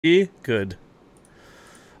Good.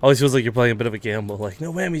 Always feels like you're playing a bit of a gamble, like,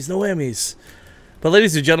 no whammies, no whammies. But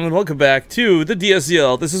ladies and gentlemen, welcome back to the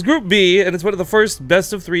DSCL. This is Group B, and it's one of the first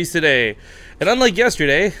best of threes today. And unlike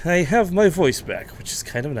yesterday, I have my voice back, which is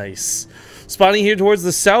kind of nice. Spawning here towards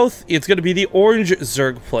the south, it's going to be the orange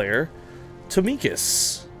Zerg player,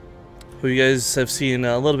 Tomikus, who you guys have seen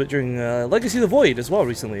a little bit during Legacy of the Void as well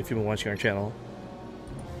recently, if you've been watching our channel.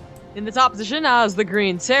 In the top position as the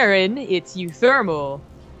Green Terran, it's uThermal.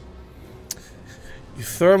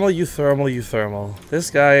 uThermal. This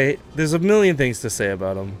guy, there's a million things to say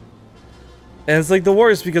about him. And it's like the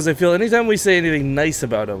worst because I feel anytime we say anything nice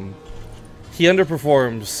about him, he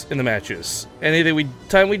underperforms in the matches.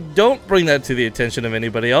 Time we don't bring that to the attention of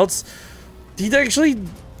anybody else, he actually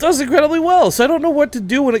does incredibly well. So I don't know what to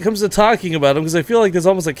do when it comes to talking about him because I feel like there's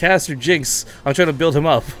almost a cast or jinx on trying to build him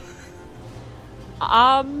up.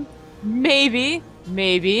 Maybe.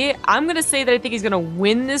 I'm gonna say that I think he's gonna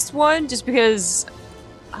win this one just because,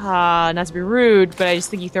 not to be rude, but I just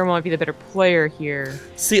think uThermal might be the better player here.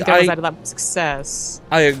 See, I had a lot of success.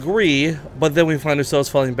 I agree, but then we find ourselves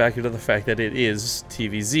falling back into the fact that it is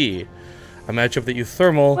TVZ. A matchup that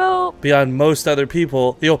uThermal, well, beyond most other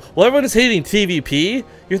people, well, everyone is hating TVP.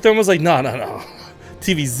 uThermal's like, no.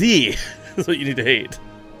 TVZ is what you need to hate.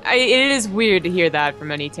 It is weird to hear that from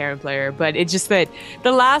any Terran player, but it's just that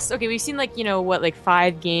the last, we've seen like, like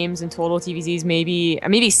 5 games in total TVZs,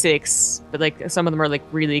 maybe 6, but like some of them are like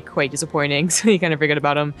really quite disappointing, so you kind of forget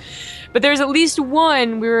about them. But there's at least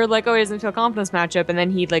one we were like, oh, he doesn't feel confidence matchup, and then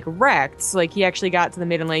he like wrecked. Like he actually got to the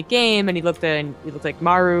mid and late game, and he looked like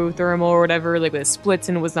Maru, Thermal, or whatever, like with splits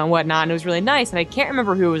and was on whatnot, and it was really nice. And I can't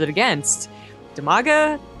remember who it was against.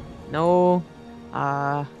 Damaga? No.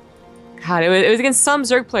 God, it was against some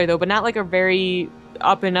Zerg player though, but not like a very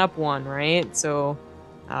up and up one, right? So,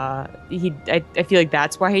 I feel like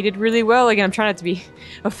that's why he did really well. Again, I'm trying not to be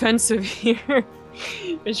offensive here.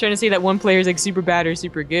 I'm just trying to say that one player is like super bad or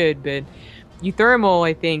super good, but uThermal,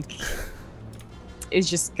 I think, is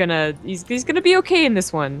just he's gonna be okay in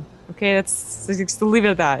this one. Okay, let's leave it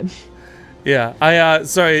at that. Yeah,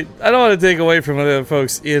 sorry, I don't want to take away from other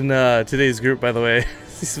folks in today's group, by the way.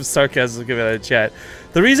 Some sarcasm coming out of the chat.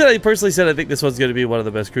 The reason I personally said I think this one's going to be one of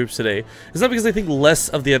the best groups today is not because I think less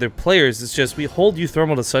of the other players, it's just we hold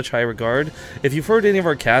uThermal to such high regard. If you've heard any of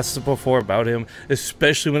our casts before about him,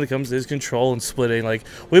 especially when it comes to his control and splitting, like,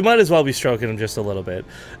 we might as well be stroking him just a little bit.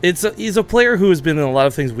 He's a player who has been in a lot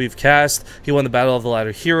of things we've cast. He won the Battle of the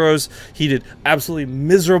Ladder Heroes. He did absolutely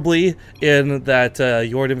miserably in that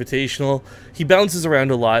Yord Invitational. He bounces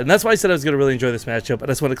around a lot, and that's why I said I was going to really enjoy this matchup. I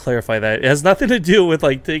just want to clarify that. It has nothing to do with,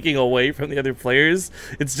 like, taking away from the other players.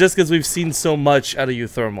 It's just because we've seen so much out of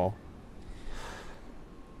uThermal.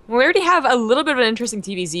 Well, we already have a little bit of an interesting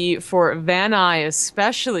TVZ for Van Eye,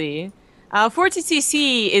 especially.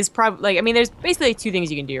 14cc is probably, like, there's basically 2 things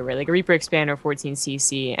you can do, right? Like a Reaper Expander or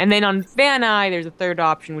 14cc. And then on Van Eye, there's a third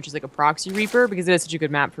option, which is like a Proxy Reaper, because it is such a good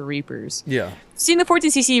map for Reapers. Yeah. Seeing the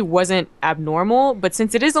 14cc wasn't abnormal, but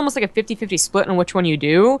since it is almost like a 50-50 split on which one you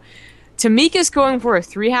do, Tomikus going for a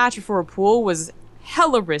 3-hatch or for a pool was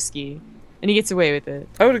hella risky. And he gets away with it.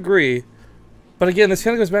 I would agree. But again, this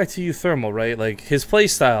kind of goes back to uThermal, right? Like, his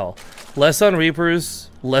playstyle. Less on Reapers,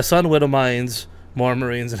 less on Widow Mines, more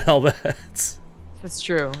Marines and Hellbats. That's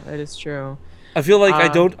true. That is true. I feel like I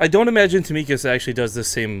don't imagine Tomikus actually does the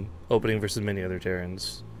same opening versus many other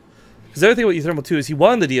Terrans. Because the other thing about uThermal, too, is he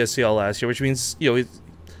won the DSCL last year, which means, he's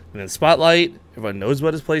in the spotlight. Everyone knows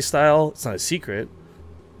about his playstyle. It's not a secret.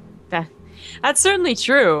 That's certainly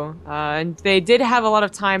true, and they did have a lot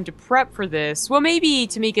of time to prep for this. Well, maybe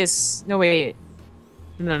Tomikus... No, wait.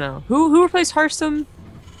 No. Who replaced Hearthstone?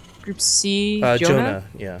 Group C? Jonah?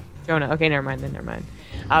 Yeah. Jonah. Okay, never mind.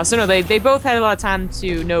 So no, they both had a lot of time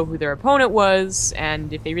to know who their opponent was,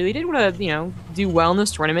 and if they really did want to, do well in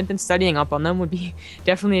this tournament, then studying up on them would be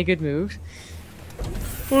definitely a good move.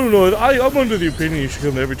 I don't know. I'm under the opinion you should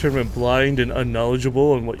come to every tournament blind and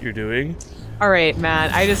unknowledgeable on what you're doing. Alright,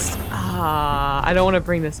 Matt, I don't want to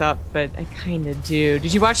bring this up, but I kind of do.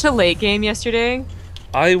 Did you watch the late game yesterday?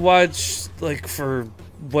 I watched, like, for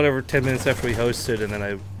whatever, 10 minutes after we hosted, and then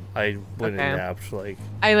I went and napped, like...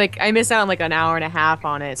 I missed out on, like, an hour and a half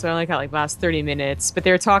on it, so I only got, like, the last 30 minutes. But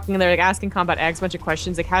they were talking, and they're, like, asking Combat X a bunch of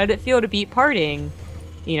questions, like, how did it feel to beat Parting,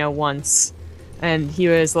 once? And he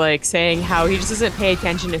was, like, saying how he just doesn't pay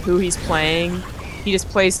attention to who he's playing. He just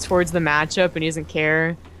plays towards the matchup, and he doesn't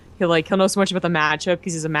care. He'll know so much about the matchup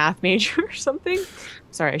because he's a math major or something.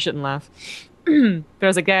 Sorry, I shouldn't laugh. But I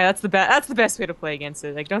was like, yeah, that's the best way to play against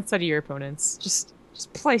it. Like, don't study your opponents. Just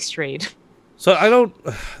play straight. So I don't.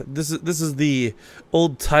 This is the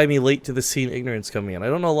old-timey, late-to-the-scene ignorance coming in. I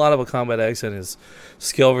don't know a lot about combat accent is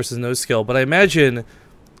skill versus no skill, but I imagine,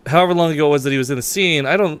 however long ago it was that he was in the scene,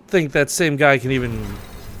 I don't think that same guy can even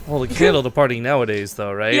hold a candle to partying nowadays,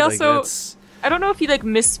 though, right? He also, like, that's... I don't know if he like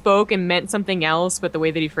misspoke and meant something else, but the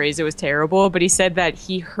way that he phrased it was terrible. But he said that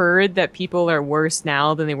he heard that people are worse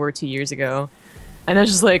now than they were 2 years ago, and I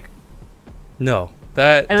was just like, no,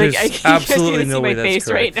 that and, there's absolutely no way my that's face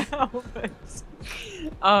correct. right now. But,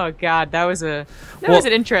 oh god, that was an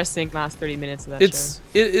interesting last 30 minutes of that show.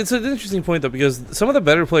 It's an interesting point though, because some of the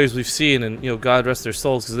better players we've seen, and God rest their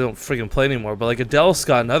souls because they don't friggin' play anymore, but like Adele,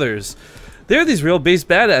 Scott, and others, they're these real base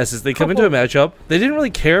badasses. They come into a matchup, they didn't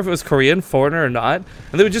really care if it was Korean, foreigner, or not,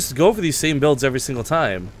 and they would just go for these same builds every single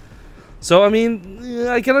time. So I mean,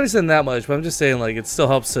 yeah, I can understand that much, but I'm just saying, like, it still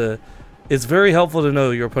helps to. It's very helpful to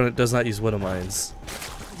know your opponent does not use widow mines.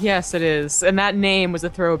 Yes, it is, and that name was a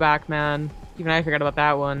throwback, man. Even I forgot about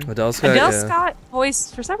that one. Adele Scott. Adele Scott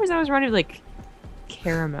always, for some reason, I was running like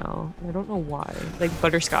caramel. I don't know why. Like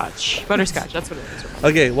butterscotch. Butterscotch. That's what it is.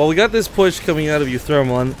 Okay, well, we got this push coming out of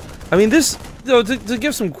uThermal, and I mean, this, to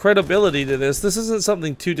give some credibility to this isn't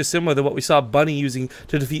something too dissimilar than what we saw Bunny using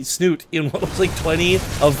to defeat Snoot in what was like 20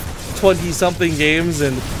 of 20-something games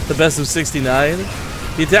and the best of 69.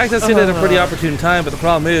 The attack does hit at a pretty opportune time, but the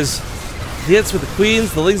problem is, the hits with the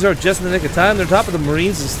Queens, the Lings are just in the nick of time, they're on top of the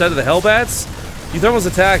Marines instead of the Hellbats. uThermal's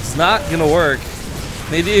attack is not going to work.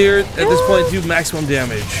 They here, at this point, do maximum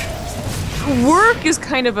damage. Work is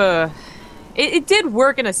kind of a... It did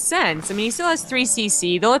work in a sense. I mean, he still has 3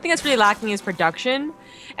 CC. The only thing that's really lacking is production,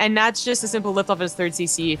 and that's just a simple lift off his 3rd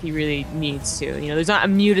CC if he really needs to. You know, there's not a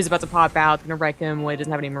mute is about to pop out, going to wreck him when he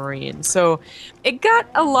doesn't have any Marines. So it got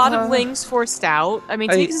a lot of Lings forced out. I mean,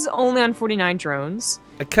 Tomikus is only on 49 drones.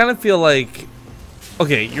 I kind of feel like,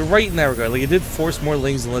 okay, you're right in that regard. Like, it did force more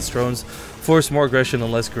Lings and less drones, force more aggression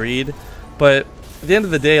and less greed, but at the end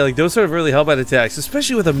of the day, like, those sort of really Hellbat attacks,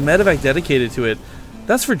 especially with a medevac dedicated to it,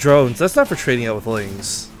 that's for drones. That's not for trading out with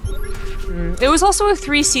Lings. It was also a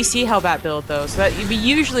 3 CC Hellbat build, though, so that we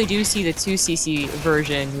usually do see the 2 CC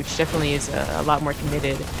version, which definitely is a lot more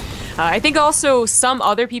committed. I think also some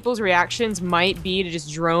other people's reactions might be to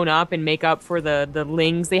just drone up and make up for the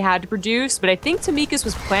Lings they had to produce, but I think Tomikus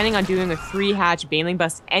was planning on doing a 3-hatch Baneling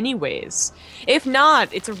bust anyways. If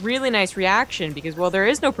not, it's a really nice reaction because, well, there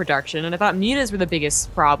is no production, and I thought mutas were the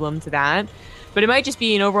biggest problem to that. But it might just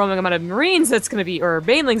be an overwhelming amount of Marines that's going to be, or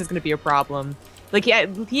Banelings that's going to be a problem. Like, he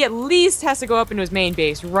at least has to go up into his main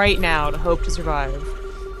base right now to hope to survive.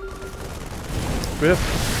 Rip.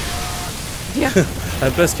 Yeah.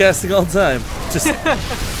 I'm best casting all the time. Just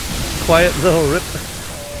quiet little rip.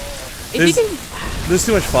 There's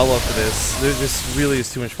too much follow-up to this. There just really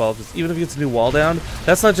is too much follow-up to this. Even if he gets a new wall down,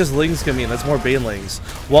 that's not just Lings coming in, that's more Banelings.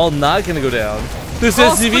 Wall not going to go down. This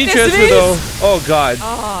SCV transfer, though. Oh, God.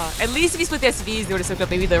 At least if he split the SCVs, they would have soaked up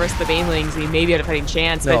maybe the rest of the Banelings, and he maybe had a fighting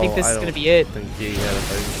chance, but I think this is going to be it. I think he had a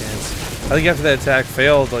fighting chance. I think after that attack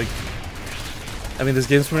failed, like, I mean, this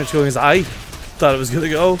game's pretty much going as I thought it was going to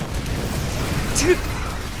go.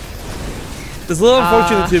 It's a little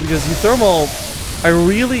unfortunate, too, because uThermal, I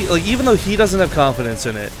really, like, even though he doesn't have confidence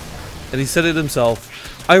in it, and he said it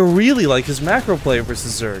himself, I really like his macro play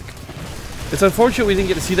versus Zerg. It's unfortunate we didn't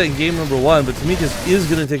get to see that in game number 1, but Tomikus is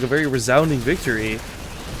going to take a very resounding victory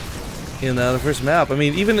in the first map. I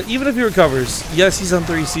mean, even if he recovers, yes, he's on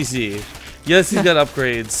 3 CC. Yes, he's got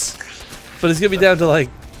upgrades. But it's going to be down to, like,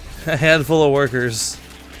 a handful of workers.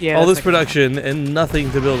 Yeah, all this production and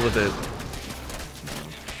nothing to build with it.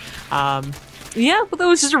 Yeah, but that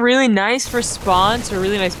was just a really nice response, a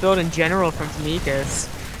really nice build in general from Tomikus.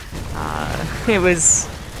 It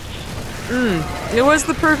was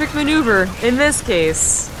the perfect maneuver in this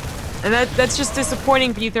case. And that's just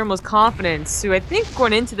disappointing for uThermal's confidence, who I think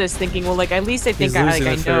going into this thinking, well, like, at least I think I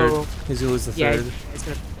know. He's gonna lose the third.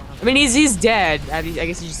 I mean, he's dead. I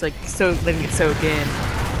guess he's just like letting it soak in.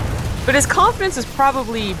 But his confidence is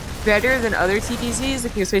probably better than other TPCs.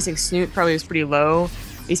 If he was facing Snoot, probably was pretty low.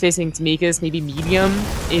 He's facing Tomikus, maybe medium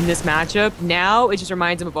in this matchup. Now, it just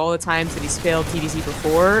reminds him of all the times that he's failed TPC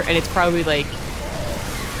before, and it's probably like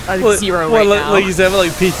a 0 right now. Like he's having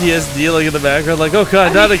like PTSD like in the background, like, oh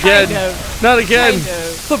god, not again, not again,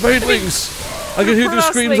 the Banelings. I can hear their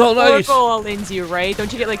screams all night. Oracle all into you, right?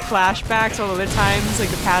 Don't you get like flashbacks all other times, like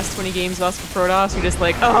the past 20 games lost for Protoss? You're just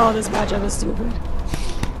like, oh, this matchup is stupid.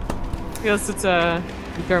 That's what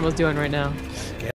uThermal's doing right now.